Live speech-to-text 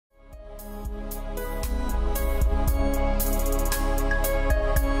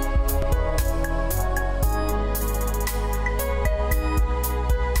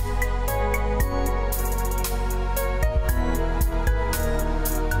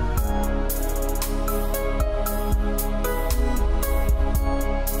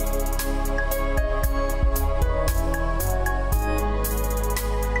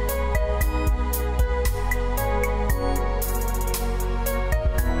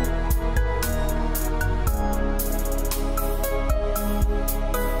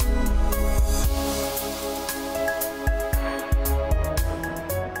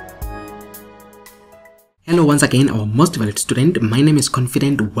Hello once again, our most valued student. My name is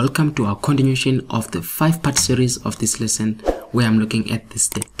Confident. Welcome to our continuation of the 5-part series of this lesson where I'm looking at the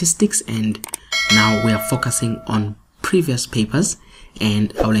statistics, and now we are focusing on previous papers,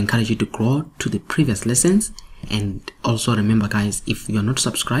 and I will encourage you to go to the previous lessons. And also remember guys, if you're not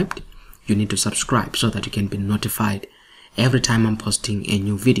subscribed, you need to subscribe so that you can be notified every time I'm posting a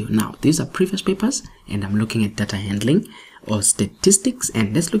new video. Now these are previous papers and I'm looking at data handling or statistics,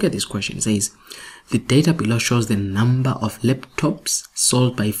 and let's look at this question. It says the data below shows the number of laptops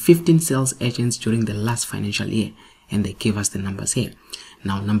sold by 15 sales agents during the last financial year, and they give us the numbers here.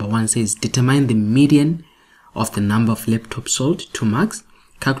 Now number 1 says determine the median of the number of laptops sold, 2 marks.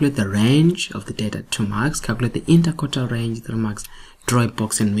 Calculate the range of the data, 2 marks. Calculate the interquartile range, 3 marks. Draw a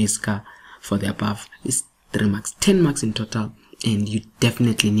box and Whisker for the above is 3 marks, 10 marks in total, and you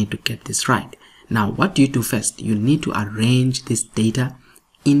definitely need to get this right. Now what do you do first? You need to arrange this data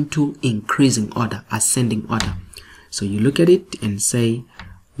into increasing order, ascending order. So you look at it and say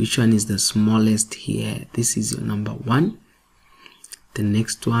which one is the smallest here. This is your number 1. The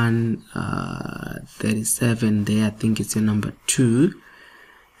next one, 37 there, I think it's your number 2.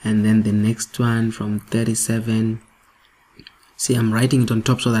 And then the next one from 37, see, I'm writing it on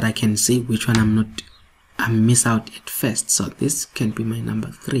top so that I can see which one I miss out at first. So this can be my number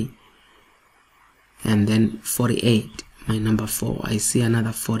 3. And then 48, my number 4. I see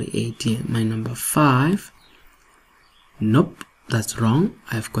another 48 here, my number 5. Nope, that's wrong.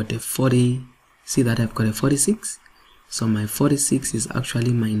 I've got a 40. See that I've got a 46. So my 46 is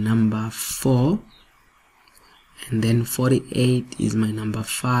actually my number 4. And then 48 is my number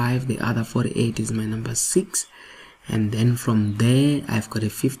 5. The other 48 is my number 6. And then from there I've got a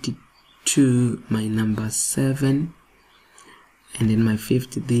 52, my number 7. And then my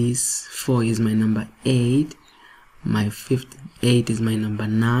 54 is my number 8. My 58 is my number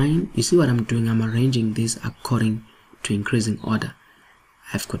 9. You see what I'm doing? I'm arranging this according to increasing order.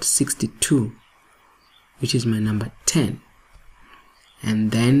 I've got 62, which is my number 10.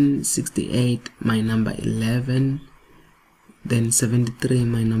 And then 68, my number 11. Then 73,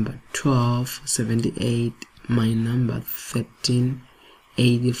 my number 12. 78, my number 13.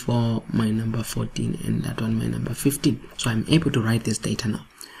 84, my number 14, and that one my number 15. So I'm able to write this data now.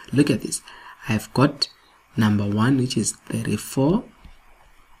 Look at this. I've got number 1, which is 34,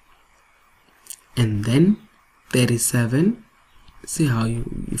 and then 37. See how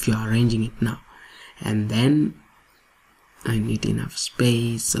if you're arranging it now. And then I need enough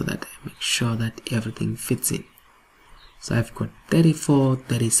space so that I make sure that everything fits in. So I've got 34,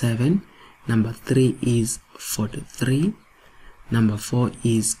 37. Number 3 is 43. Number 4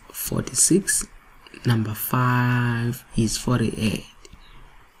 is 46. Number 5 is 48.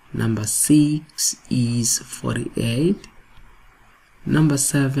 Number 6 is 48. Number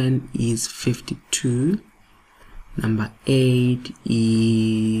 7 is 52. Number 8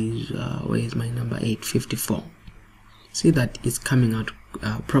 is where is my number 8? 54. See that it's coming out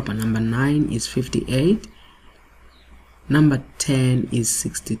proper. Number 9 is 58. Number 10 is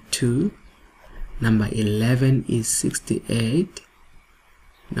 62. Number 11 is 68.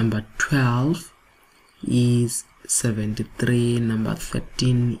 Number 12 is 73. Number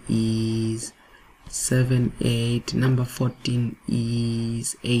 13 is 78. Number 14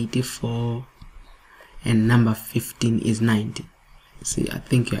 is 84. And number 15 is 90. See, I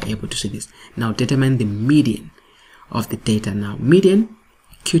think you're able to see this. Now determine the median of the data. Now median,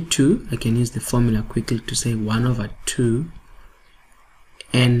 Q2, I can use the formula quickly to say 1 over 2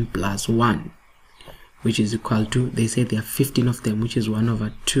 n plus 1. Which is equal to, they say there are 15 of them, which is 1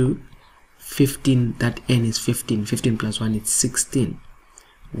 over 2. 15, that n is 15. 15 plus 1 is 16,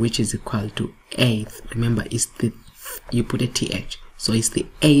 which is equal to 8th. Remember, it's the, you put a th. So it's the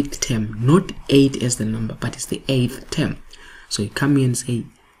 8th term, not 8 as the number, but it's the 8th term. So you come here and say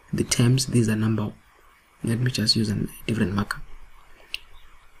the terms, these are number, let me just use a different marker.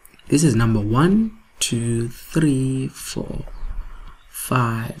 This is number 1, 2, 3, 4,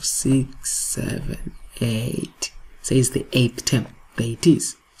 5, 6, 7, 8. Says the 8th term. There it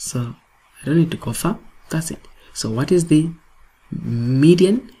is. So I don't need to go far. That's it. So what is the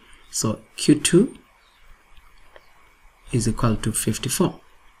median? So Q2 is equal to 54.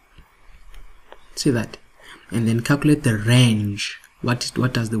 See that? And then calculate the range. What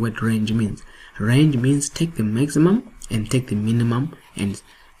does the word range means? Range means take the maximum and take the minimum and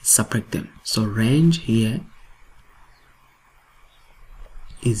separate them. So range here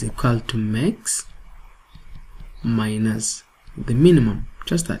is equal to max minus the minimum,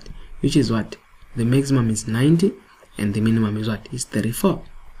 just that, which is what? The maximum is 90 and the minimum is what? Is 34.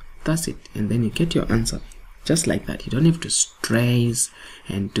 That's it. And then you get your answer. just like that. You don't have to stress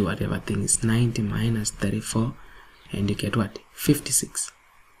and do whatever thing. Is 90 minus 34, and you get what? 56.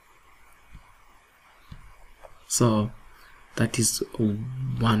 So that is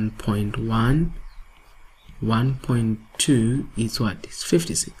 1.1. 1.2 is what? Is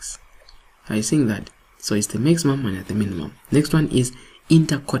 56. Are you seeing that? So it's the maximum and the minimum. Next one is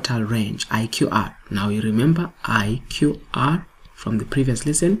interquartile range, IQR. Now you remember IQR from the previous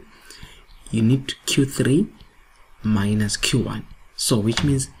lesson. You need Q3 minus Q1. So which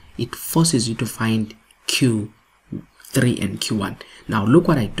means it forces you to find Q3 and Q1. Now look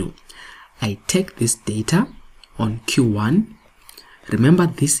what I do. I take this data on Q1. Remember,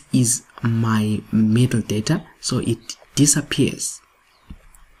 this is my middle data, so it disappears.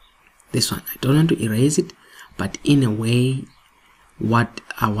 This one, I don't want to erase it, but in a way, what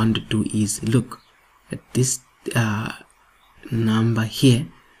I want to do is look at this number here.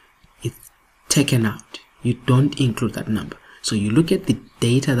 It's taken out. You don't include that number. So you look at the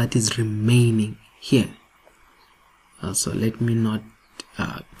data that is remaining here. So let me not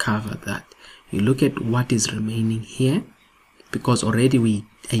cover that. You look at what is remaining here, because already we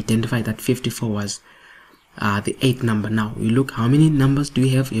identified that 54 was the 8th number. Now you look, how many numbers do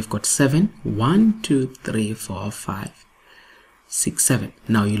you have? You've got 7. 1, 2, 3, 4, 5, 6, 7.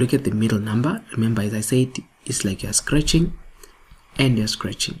 Now you look at the middle number. Remember, as I said, it's like you're scratching and you're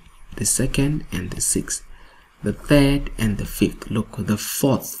scratching. The 2nd and the 6th, the 3rd and the 5th. Look, the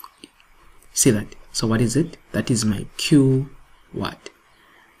 4th. See that? So what is it? That is my Q what?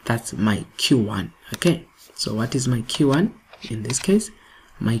 That's my Q1. Okay, so what is my Q1? In this case,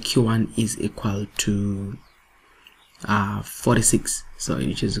 my Q1 is equal to 46. So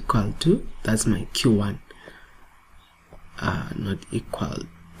which is equal to, that's my Q1, not equal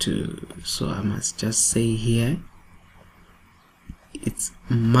to, so I must just say here it's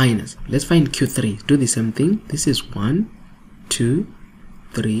minus. Let's find Q3. Do the same thing. This is 1, 2,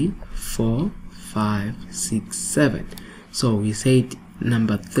 3, 4, 5, 6, 7. So we said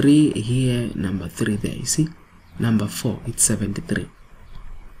number 3 here, number 3 there. You see, number 4, it's 73.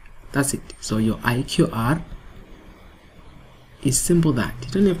 That's it. So your IQR is simple that.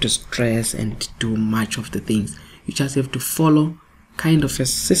 You don't have to stress and do much of the things. You just have to follow kind of a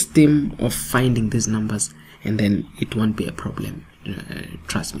system of finding these numbers, and then it won't be a problem.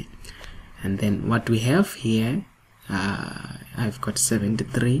 Trust me. And then what we have here, I've got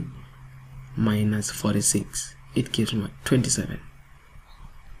 73 minus 46. It gives me 27.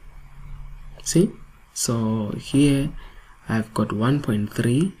 See? So here I've got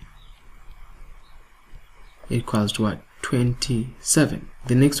 1.3 equals to what? 27.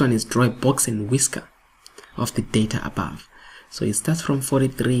 The next one is draw a box and whisker of the data above. So it starts from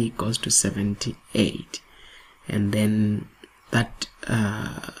 43, goes to 78, and then that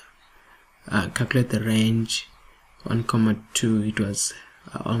calculate the range. 1,2, it was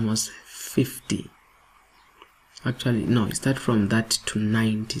almost 50. Actually no, it starts from that to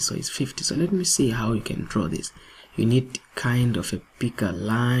 90, so it's 50. So let me see how you can draw this. You need kind of a bigger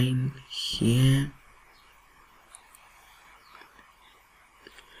line here,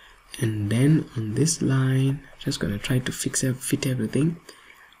 and then on this line, just gonna try to fit everything.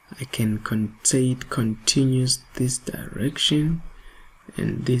 I can say it continues this direction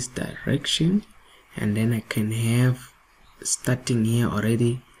and this direction, and then I can have, starting here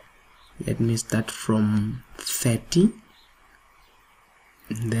already, let me start from 30,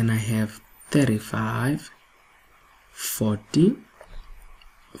 and then I have 35, 40,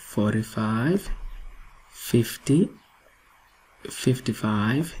 45, 50,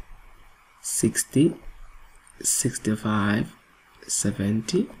 55, 60, 65,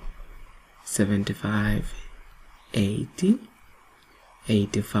 70, 75, 80,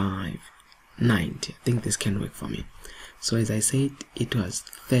 85, 90. I think this can work for me. So as I said, it was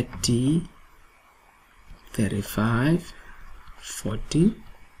 30, 35, 40,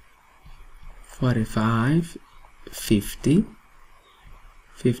 45, 50,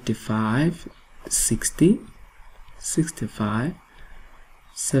 55, 60, 65,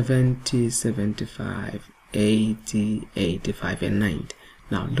 70, 75, 80, 85, and 90.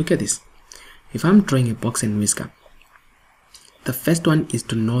 Now look at this. If I'm drawing a box and whisker, the first one is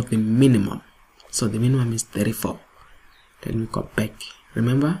to know the minimum. So the minimum is 34. Let me go back.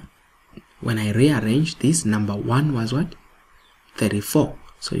 Remember, when I rearrange this, number 1 was what? 34.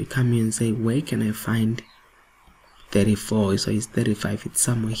 So you come here and say, where can I find 34? So it's 35. It's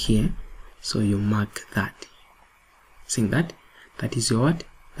somewhere here. So you mark that. Seeing that? That is your what?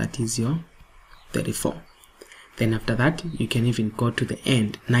 That is your 34. Then after that, you can even go to the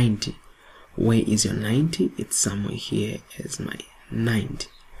end, 90. Where is your 90? It's somewhere here as my 90.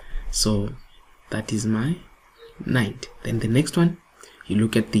 So that is my 90. Then the next one, you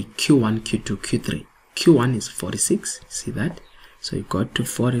look at the Q1, Q2, Q3. Q1 is 46, see that? So you got to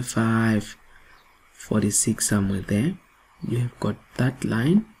 45, 46 somewhere there. You have got that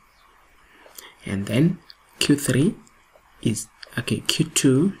line. And then Q3 is, okay,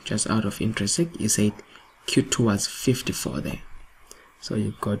 Q2, just out of interest sake, you said Q2 was 54 there. So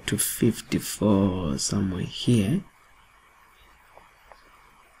you got to 54 somewhere here.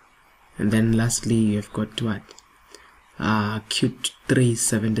 And then lastly, you've got to what? Q3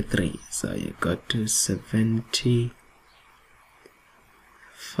 73. So you got to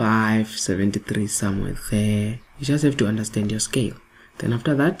 75, 73 somewhere there. You just have to understand your scale. Then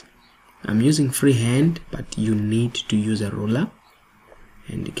after that, I'm using freehand, but you need to use a ruler.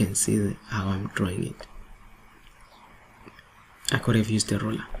 And you can see how I'm drawing it. I could have used a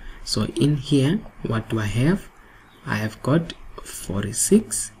ruler. So in here, what do I have? I have got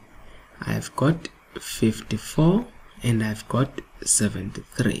 46, I have got 54, and I've got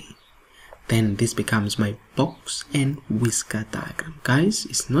 73. Then this becomes my box and whisker diagram. Guys,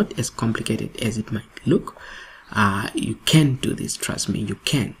 it's not as complicated as it might look. You can do this, trust me, you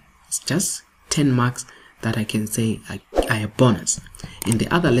can. It's just 10 marks that I can say I have bonus. In the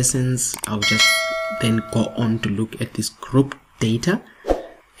other lessons, I'll just then go on to look at this group data,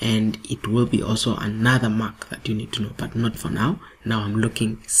 and it will be also another mark that you need to know, but not for now. Now I'm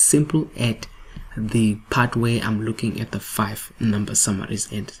looking simple at the part where I'm looking at the 5 number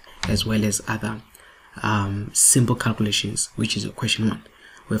summaries and as well as other simple calculations, which is question 1.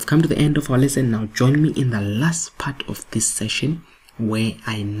 We've come to the end of our lesson. Now join me in the last part of this session where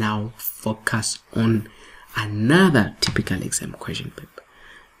I now focus on another typical exam question paper.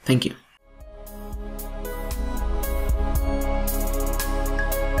 Thank you.